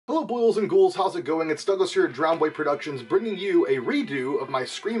Hello boils and ghouls, how's it going? It's Douglas here at Drownboy Productions bringing you a redo of my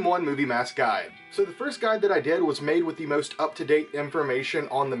Scream 1 movie mask guide. So the first guide that I did was made with the most up-to-date information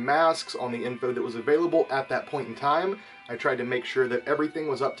on the masks, on the info that was available at that point in time. I tried to make sure that everything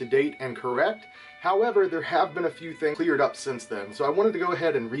was up to date and correct. However, there have been a few things cleared up since then, so I wanted to go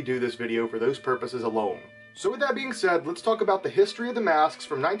ahead and redo this video for those purposes alone. So with that being said, let's talk about the history of the masks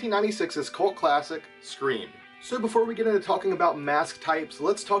from 1996's cult classic, Scream. So before we get into talking about mask types,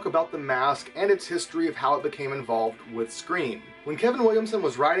 let's talk about the mask and its history of how it became involved with Scream. When Kevin Williamson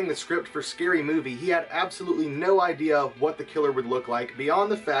was writing the script for Scary Movie, he had absolutely no idea what the killer would look like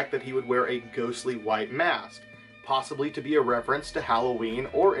beyond the fact that he would wear a ghostly white mask, possibly to be a reference to Halloween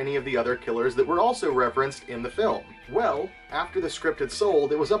or any of the other killers that were also referenced in the film. Well, after the script had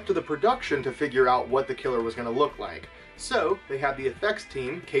sold, it was up to the production to figure out what the killer was going to look like. So, they had the effects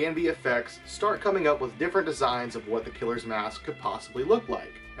team, K&B Effects, start coming up with different designs of what the killer's mask could possibly look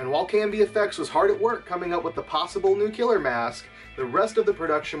like. And while K&B Effects was hard at work coming up with the possible new killer mask, the rest of the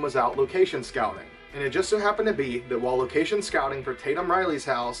production was out location scouting. And it just so happened to be that while location scouting for Tatum Riley's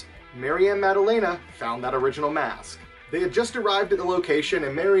house, Marianne Madalena found that original mask. They had just arrived at the location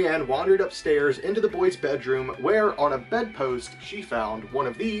and Marianne wandered upstairs into the boy's bedroom where, on a bedpost, she found one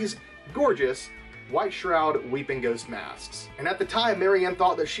of these gorgeous White Shroud Weeping Ghost masks. And at the time, Marianne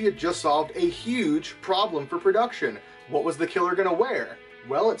thought that she had just solved a huge problem for production. What was the killer gonna wear?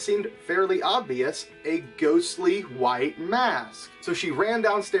 Well, it seemed fairly obvious, a ghostly white mask. So she ran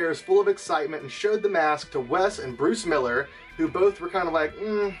downstairs full of excitement and showed the mask to Wes and Bruce Miller, who both were kind of like,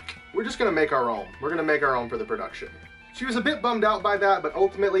 we're just gonna make our own. We're gonna make our own for the production. She was a bit bummed out by that, but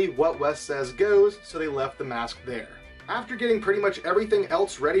ultimately what Wes says goes, so they left the mask there. After getting pretty much everything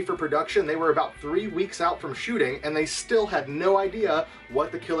else ready for production, they were about 3 weeks out from shooting, and they still had no idea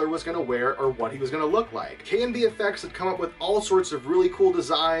what the killer was going to wear or what he was going to look like. K&B Effects had come up with all sorts of really cool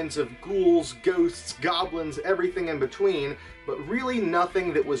designs of ghouls, ghosts, goblins, everything in between, but really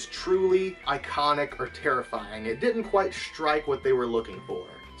nothing that was truly iconic or terrifying. It didn't quite strike what they were looking for.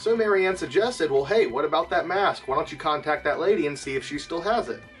 So Marianne suggested, well, hey, what about that mask? Why don't you contact that lady and see if she still has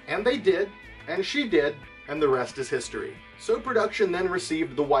it? And they did, and she did, and the rest is history. So production then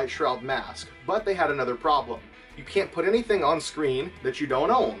received the White Shroud mask, but they had another problem. You can't put anything on screen that you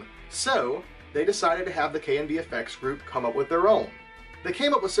don't own. So they decided to have the K&B Effects group come up with their own. They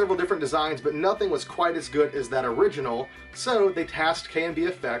came up with several different designs, but nothing was quite as good as that original, so they tasked K&B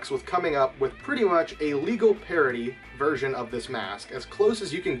Effects with coming up with pretty much a legal parody version of this mask, as close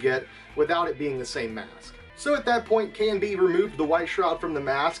as you can get without it being the same mask. So at that point, K&B removed the White Shroud from the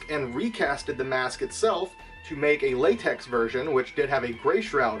mask and recasted the mask itself to make a latex version, which did have a gray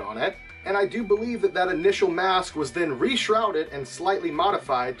shroud on it. And I do believe that that initial mask was then re-shrouded and slightly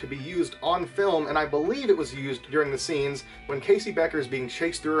modified to be used on film, and I believe it was used during the scenes when Casey Becker is being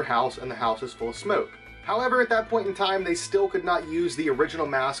chased through her house and the house is full of smoke. However, at that point in time, they still could not use the original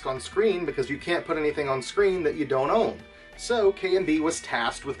mask on screen because you can't put anything on screen that you don't own. So K&B was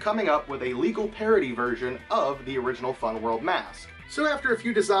tasked with coming up with a legal parody version of the original Fun World mask. So after a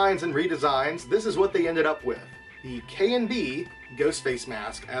few designs and redesigns, this is what they ended up with. The K&B Ghostface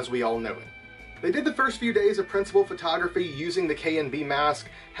mask as we all know it. They did the first few days of principal photography using the K&B mask.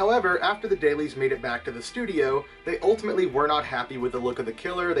 However, after the dailies made it back to the studio, they ultimately were not happy with the look of the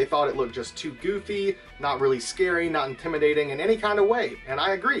killer. They thought it looked just too goofy, not really scary, not intimidating in any kind of way, and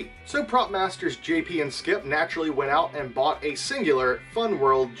I agree. So prop masters JP and Skip naturally went out and bought a singular Fun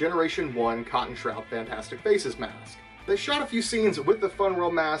World Generation 1 Cotton Shroud Fantastic Faces mask. They shot a few scenes with the Fun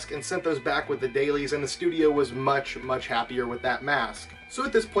World mask and sent those back with the dailies, and the studio was much happier with that mask. So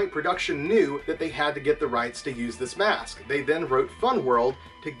at this point, production knew that they had to get the rights to use this mask. They then wrote Fun World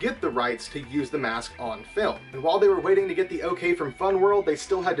to get the rights to use the mask on film. And while they were waiting to get the okay from Fun World, they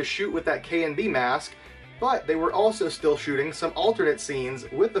still had to shoot with that K&B mask, but they were also still shooting some alternate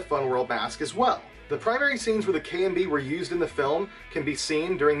scenes with the Fun World mask as well. The primary scenes where the K&B were used in the film can be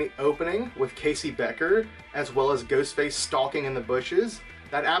seen during the opening with Casey Becker, as well as Ghostface stalking in the bushes,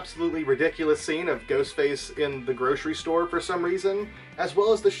 that absolutely ridiculous scene of Ghostface in the grocery store for some reason, as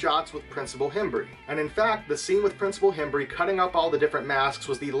well as the shots with Principal Hembry. And in fact, the scene with Principal Hembry cutting up all the different masks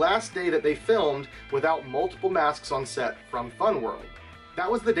was the last day that they filmed without multiple masks on set from Fun World.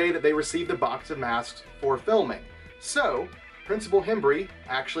 That was the day that they received the box of masks for filming. So, Principal Hembry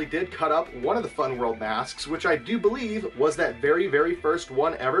actually did cut up one of the Fun World masks, which I do believe was that very first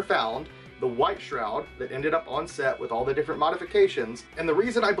one ever found, the White Shroud that ended up on set with all the different modifications. And the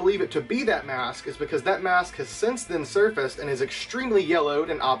reason I believe it to be that mask is because that mask has since then surfaced and is extremely yellowed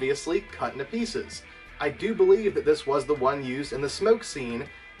and obviously cut into pieces. I do believe that this was the one used in the smoke scene,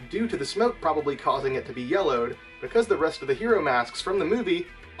 due to the smoke probably causing it to be yellowed, because the rest of the hero masks from the movie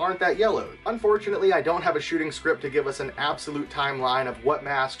aren't that yellowed. Unfortunately, I don't have a shooting script to give us an absolute timeline of what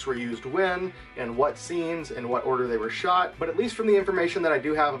masks were used when, in what scenes, in what order they were shot, but at least from the information that I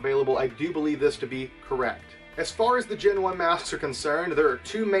do have available, I do believe this to be correct. As far as the Gen 1 masks are concerned, there are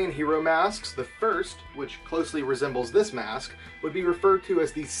two main hero masks. The first, which closely resembles this mask, would be referred to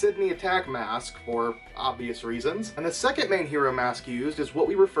as the Sydney Attack mask for obvious reasons. And the second main hero mask used is what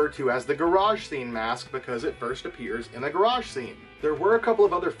we refer to as the Garage Scene mask because it first appears in a garage scene. There were a couple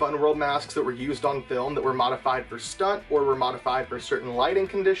of other Fun World masks that were used on film that were modified for stunt or were modified for certain lighting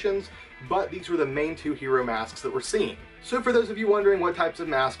conditions, but these were the main two hero masks that were seen. So for those of you wondering what types of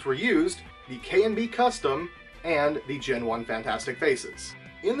masks were used, the K&B Custom and the Gen 1 Fantastic Faces.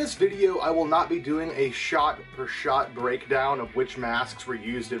 In this video, I will not be doing a shot-per-shot breakdown of which masks were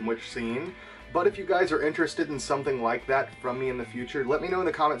used in which scene, but if you guys are interested in something like that from me in the future, let me know in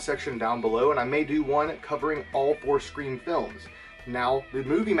the comment section down below, and I may do one covering all 4 Scream films. Now, the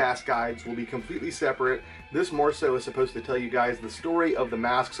movie mask guides will be completely separate. This more so is supposed to tell you guys the story of the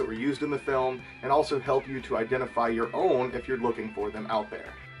masks that were used in the film, and also help you to identify your own if you're looking for them out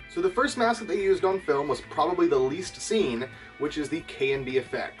there. So the first mask that they used on film was probably the least seen, which is the K&B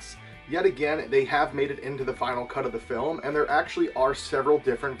effects. Yet again, they have made it into the final cut of the film, and there actually are several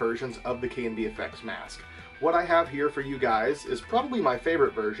different versions of the K&B effects mask. What I have here for you guys is probably my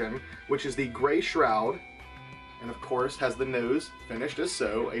favorite version, which is the gray shroud, and of course has the nose finished as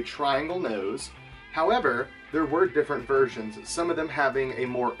so, a triangle nose. However, there were different versions, some of them having a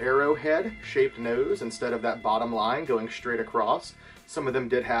more arrowhead-shaped nose instead of that bottom line going straight across. Some of them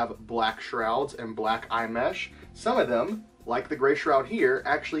did have black shrouds and black eye mesh. Some of them, like the gray shroud here,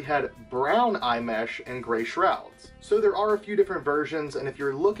 actually had brown eye mesh and gray shrouds. So there are a few different versions, and if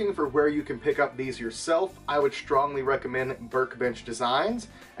you're looking for where you can pick up these yourself, I would strongly recommend Workbench Designs,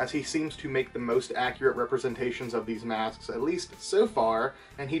 as he seems to make the most accurate representations of these masks, at least so far,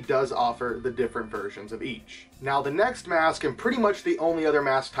 and he does offer the different versions of each. Now the next mask, and pretty much the only other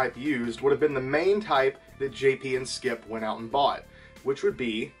mask type used, would have been the main type that JP and Skip went out and bought, which would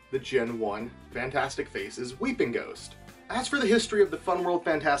be the Gen 1 Fantastic Faces Weeping Ghost. As for the history of the Fun World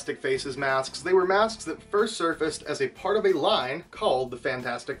Fantastic Faces masks, they were masks that first surfaced as a part of a line called the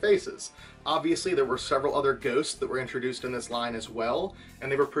Fantastic Faces. Obviously, there were several other ghosts that were introduced in this line as well,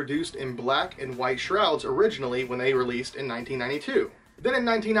 and they were produced in black and white shrouds originally when they released in 1992. Then in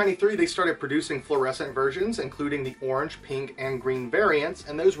 1993, they started producing fluorescent versions, including the orange, pink, and green variants,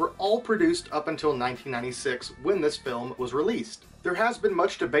 and those were all produced up until 1996 when this film was released. There has been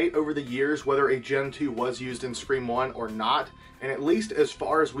much debate over the years whether a Gen 2 was used in Scream 1 or not, and at least as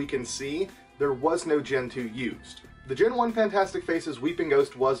far as we can see, there was no Gen 2 used. The Gen 1 Fantastic Faces Weeping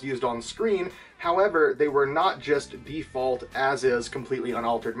Ghost was used on screen, however, they were not just default as-is completely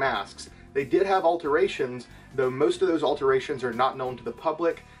unaltered masks. They did have alterations, though most of those alterations are not known to the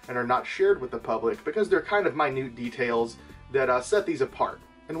public and are not shared with the public because they're kind of minute details that set these apart.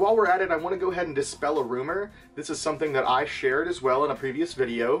 And while we're at it, I want to go ahead and dispel a rumor. This is something that I shared as well in a previous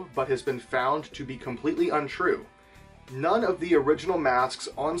video, but has been found to be completely untrue. None of the original masks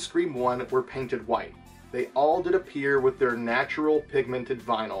on Scream 1 were painted white. They all did appear with their natural pigmented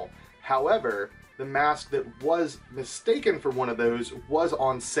vinyl. However, the mask that was mistaken for one of those was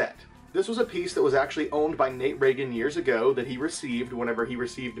on set. This was a piece that was actually owned by Nate Ragon years ago that he received whenever he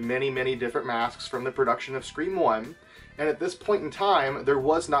received many different masks from the production of Scream 1. And at this point in time, there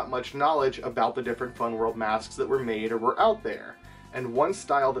was not much knowledge about the different Fun World masks that were made or were out there. And one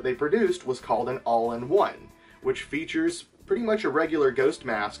style that they produced was called an all-in-one, which features pretty much a regular ghost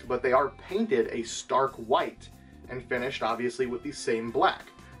mask, but they are painted a stark white and finished obviously with the same black.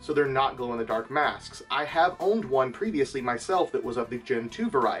 So they're not glow-in-the-dark masks. I have owned one previously myself that was of the Gen 2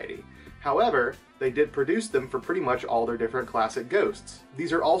 variety. However, they did produce them for pretty much all their different classic ghosts.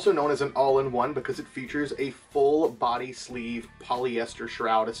 These are also known as an all-in-one because it features a full body sleeve polyester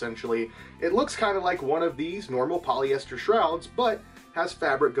shroud essentially. It looks kind of like one of these normal polyester shrouds, but has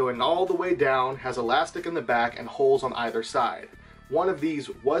fabric going all the way down, has elastic in the back, and holes on either side. One of these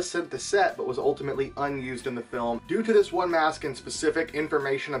was sent to set but was ultimately unused in the film. Due to this one mask in specific,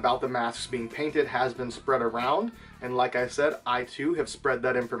 information about the masks being painted has been spread around, and like I said, I too have spread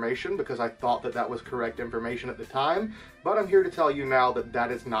that information because I thought that that was correct information at the time, but I'm here to tell you now that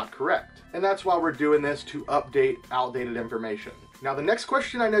that is not correct. And that's why we're doing this, to update outdated information. Now the next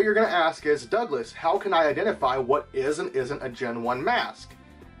question I know you're going to ask is, Douglas, how can I identify what is and isn't a Gen 1 mask?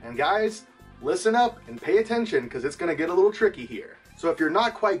 And guys, listen up and pay attention because it's going to get a little tricky here. So if you're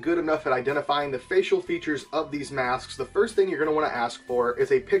not quite good enough at identifying the facial features of these masks, the first thing you're going to want to ask for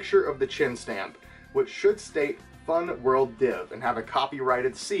is a picture of the chin stamp, which should state Fun World Div and have a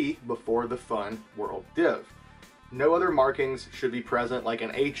copyrighted C before the Fun World Div. No other markings should be present like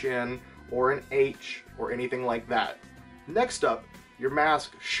an HN or an H or anything like that. Next up, your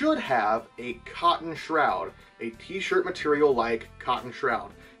mask should have a cotton shroud, a t-shirt material like cotton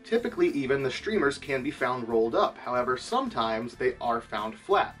shroud. Typically even the streamers can be found rolled up, however sometimes they are found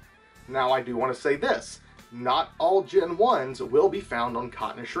flat. Now I do want to say this, not all Gen 1s will be found on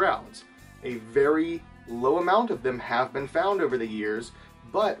cotton shrouds. A very low amount of them have been found over the years,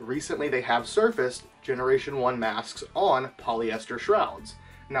 but recently they have surfaced Generation 1 masks on polyester shrouds.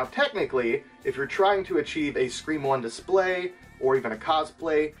 Now technically, if you're trying to achieve a Scream 1 display, or even a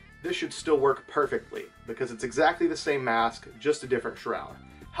cosplay, this should still work perfectly, because it's exactly the same mask, just a different shroud.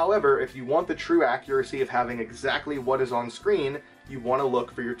 However, if you want the true accuracy of having exactly what is on screen, you want to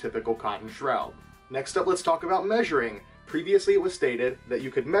look for your typical cotton shroud. Next up, let's talk about measuring. Previously it was stated that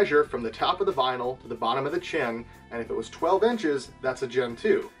you could measure from the top of the vinyl to the bottom of the chin, and if it was 12 inches, that's a Gen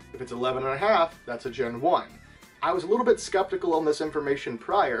 2. If it's 11.5, that's a Gen 1. I was a little bit skeptical on this information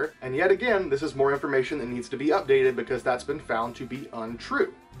prior, and yet again, this is more information that needs to be updated because that's been found to be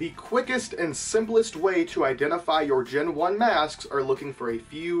untrue. The quickest and simplest way to identify your Gen 1 masks are looking for a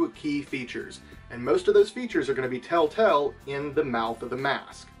few key features, and most of those features are going to be telltale in the mouth of the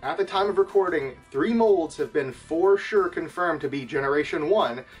mask. At the time of recording, 3 molds have been for sure confirmed to be Generation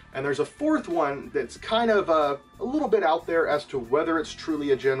 1, and there's a 4th one that's kind of a little bit out there as to whether it's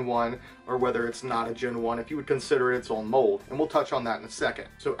truly a Gen 1 or whether it's not a Gen 1, if you would consider it its own mold, and we'll touch on that in a second.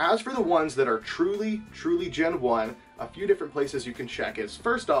 So as for the ones that are truly Gen 1, a few different places you can check is,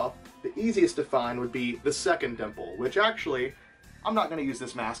 first off, the easiest to find would be the second dimple, which actually, I'm not going to use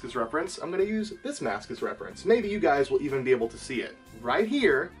this mask as reference, I'm going to use this mask as reference. Maybe you guys will even be able to see it. Right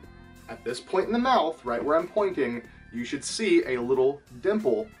here, at this point in the mouth, right where I'm pointing, you should see a little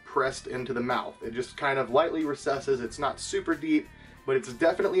dimple pressed into the mouth. It just kind of lightly recesses, it's not super deep, but it's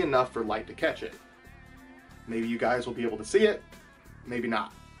definitely enough for light to catch it. Maybe you guys will be able to see it, maybe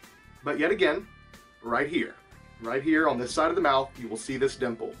not. But yet again, right here on this side of the mouth, you will see this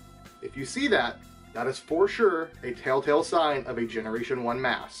dimple. If you see that, that is for sure a telltale sign of a Generation 1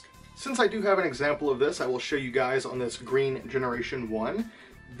 mask. Since I do have an example of this, I will show you guys on this green Generation 1.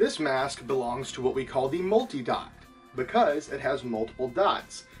 This mask belongs to what we call the multi-dot, because it has multiple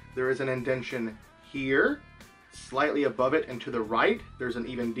dots. There is an indentation here, slightly above it and to the right, there's an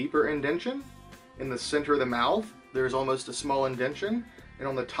even deeper indentation. In the center of the mouth, there's almost a small indentation. And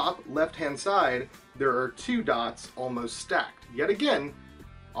on the top left-hand side, there are 2 dots almost stacked. Yet again,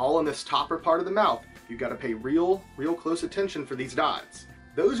 all in this topper part of the mouth. You've got to pay real close attention for these dots.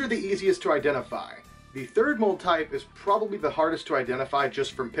 Those are the easiest to identify. The third mold type is probably the hardest to identify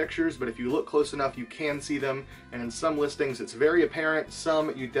just from pictures, but if you look close enough, you can see them, and in some listings it's very apparent,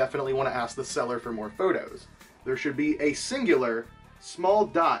 some you definitely want to ask the seller for more photos. There should be a singular small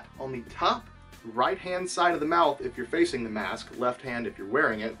dot on the top right-hand side of the mouth if you're facing the mask, left hand if you're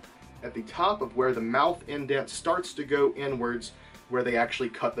wearing it, at the top of where the mouth indent starts to go inwards where they actually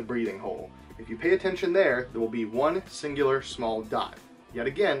cut the breathing hole. If you pay attention there will be one singular small dot. Yet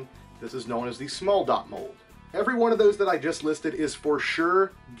again, this is known as the small dot mold. Every one of those that I just listed is for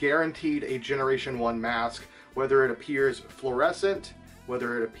sure guaranteed a Generation 1 mask, whether it appears fluorescent,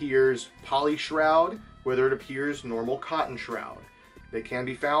 whether it appears poly shroud, whether it appears normal cotton shroud. They can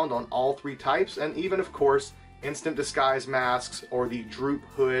be found on all 3 types, and even of course instant disguise masks or the droop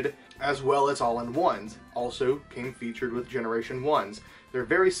hood, as well as all-in-ones, also came featured with Generation 1s. They're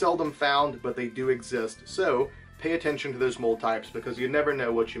very seldom found, but they do exist, so pay attention to those mold types because you never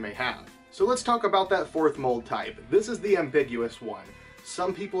know what you may have. So let's talk about that 4th mold type. This is the ambiguous one.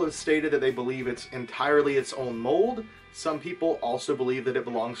 Some people have stated that they believe it's entirely its own mold. Some people also believe that it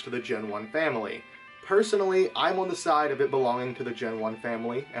belongs to the Gen 1 family. Personally, I'm on the side of it belonging to the Gen 1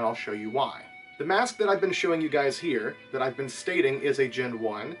 family, and I'll show you why. The mask that I've been showing you guys here, that I've been stating is a Gen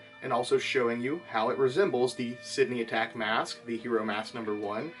 1, and also showing you how it resembles the Sydney Attack mask, the Hero Mask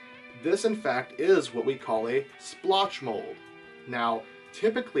 #1, this in fact is what we call a splotch mold. Now,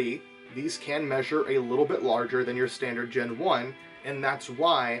 typically, these can measure a little bit larger than your standard Gen 1, and that's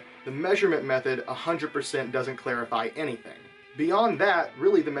why the measurement method 100% doesn't clarify anything. Beyond that,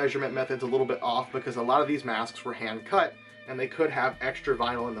 really the measurement method's a little bit off because a lot of these masks were hand cut and they could have extra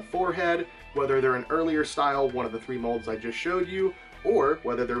vinyl in the forehead, whether they're an earlier style, one of the 3 molds I just showed you, or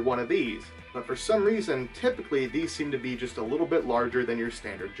whether they're one of these. But for some reason, typically these seem to be just a little bit larger than your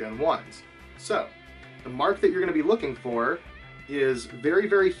standard Gen 1s. So, the mark that you're going to be looking for is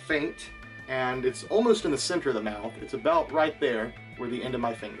very faint, and it's almost in the center of the mouth. It's about right there where the end of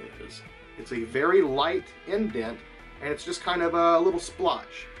my finger is. It's a very light indent, and it's just kind of a little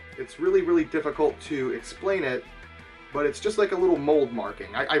splotch. It's really difficult to explain it but it's just like a little mold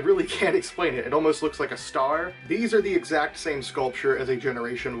marking. I really can't explain it. It almost looks like a star. These are the exact same sculpture as a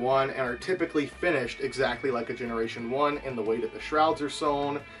Generation 1 and are typically finished exactly like a Generation 1 in the way that the shrouds are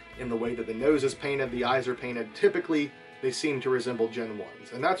sewn, in the way that the nose is painted, the eyes are painted. Typically, they seem to resemble Gen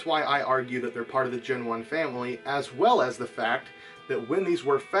 1s. And that's why I argue that they're part of the Gen 1 family, as well as the fact that when these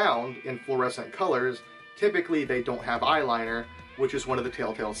were found in fluorescent colors, typically they don't have eyeliner, which is one of the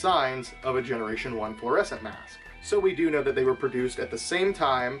telltale signs of a Generation 1 fluorescent mask. So we do know that they were produced at the same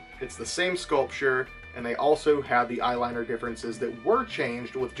time, it's the same sculpture, and they also have the eyeliner differences that were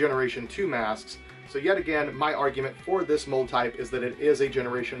changed with Generation 2 masks. So yet again, my argument for this mold type is that it is a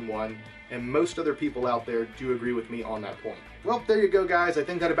Generation 1, and most other people out there do agree with me on that point. Well, there you go guys, I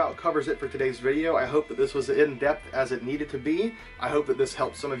think that about covers it for today's video. I hope that this was in-depth as it needed to be. I hope that this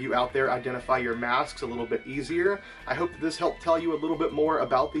helped some of you out there identify your masks a little bit easier. I hope that this helped tell you a little bit more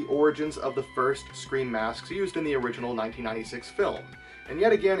about the origins of the first Scream masks used in the original 1996 film. And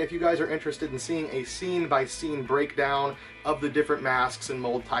yet again, if you guys are interested in seeing a scene-by-scene breakdown of the different masks and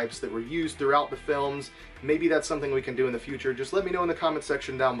mold types that were used throughout the films, maybe that's something we can do in the future. Just let me know in the comment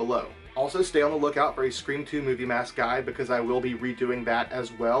section down below. Also, stay on the lookout for a Scream 2 movie mask guide, because I will be redoing that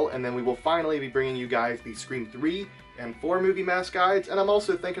as well, and then we will finally be bringing you guys the Scream 3 and 4 movie mask guides, and I'm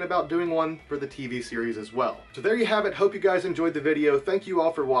also thinking about doing one for the TV series as well. So there you have it. Hope you guys enjoyed the video. Thank you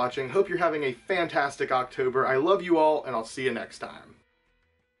all for watching. Hope you're having a fantastic October. I love you all, and I'll see you next time.